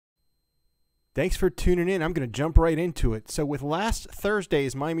Thanks for tuning in. I'm going to jump right into it. So with last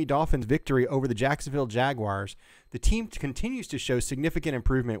Thursday's Miami Dolphins victory over the Jacksonville Jaguars, the team continues to show significant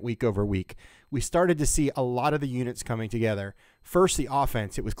improvement week over week. We started to see a lot of the units coming together. First, the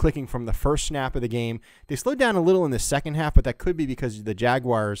offense. It was clicking from the first snap of the game. They slowed down a little in the second half, but that could be because the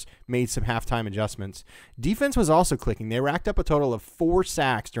Jaguars made some halftime adjustments. Defense was also clicking. They racked up a total of 4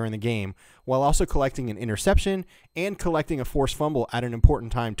 sacks during the game, while also collecting an interception and collecting a forced fumble at an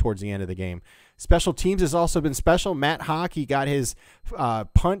important time towards the end of the game. Special teams has also been special. Matt Haack, he got his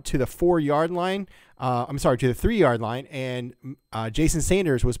punt to the 4-yard line. To the 3-yard line, and Jason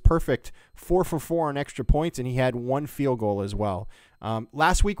Sanders was perfect, 4 for 4 on extra points, and he had 1 field goal as well.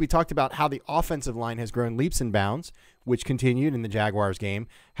 Last week we talked about how the offensive line has grown leaps and bounds, which continued in the Jaguars game.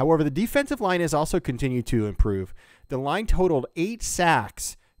 However, the defensive line has also continued to improve. The line totaled 8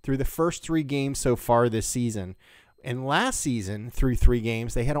 sacks through the first 3 games so far this season. And last season, through 3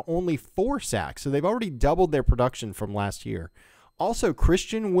 games, they had only 4 sacks, so they've already doubled their production from last year. Also,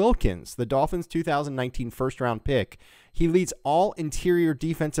 Christian Wilkins, the Dolphins' 2019 first-round pick, he leads all interior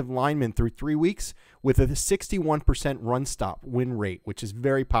defensive linemen through 3 weeks with a 61% run-stop win rate, which is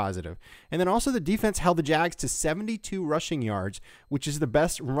very positive. And then also the defense held the Jags to 72 rushing yards, which is the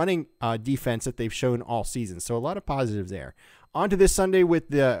best running defense that they've shown all season. So a lot of positives there. On to this Sunday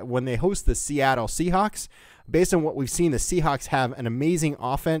when they host the Seattle Seahawks. Based on what we've seen, the Seahawks have an amazing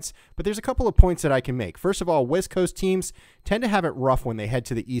offense, but there's a couple of points that I can make. First of all, West Coast teams tend to have it rough when they head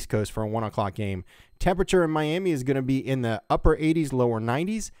to the East Coast for a 1 o'clock game. Temperature in Miami is going to be in the upper 80s, lower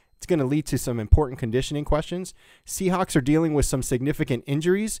 90s. It's going to lead to some important conditioning questions. Seahawks are dealing with some significant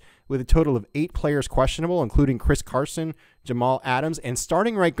injuries with a total of 8 players questionable, including Chris Carson, Jamal Adams, and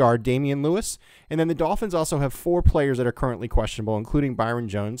starting right guard Damian Lewis. And then the Dolphins also have 4 players that are currently questionable, including Byron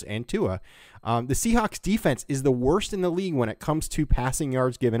Jones and Tua. The Seahawks defense is the worst in the league when it comes to passing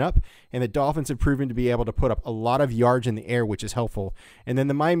yards given up, and the Dolphins have proven to be able to put up a lot of yards in the air, which is helpful. And then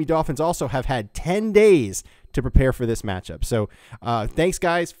the Miami Dolphins also have had 10 days to prepare for this matchup. So thanks,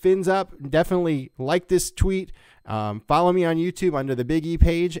 guys. Fins up. Definitely like this tweet. Follow me on YouTube under the Big E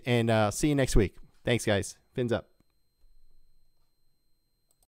page, and see you next week. Thanks, guys. Fins up.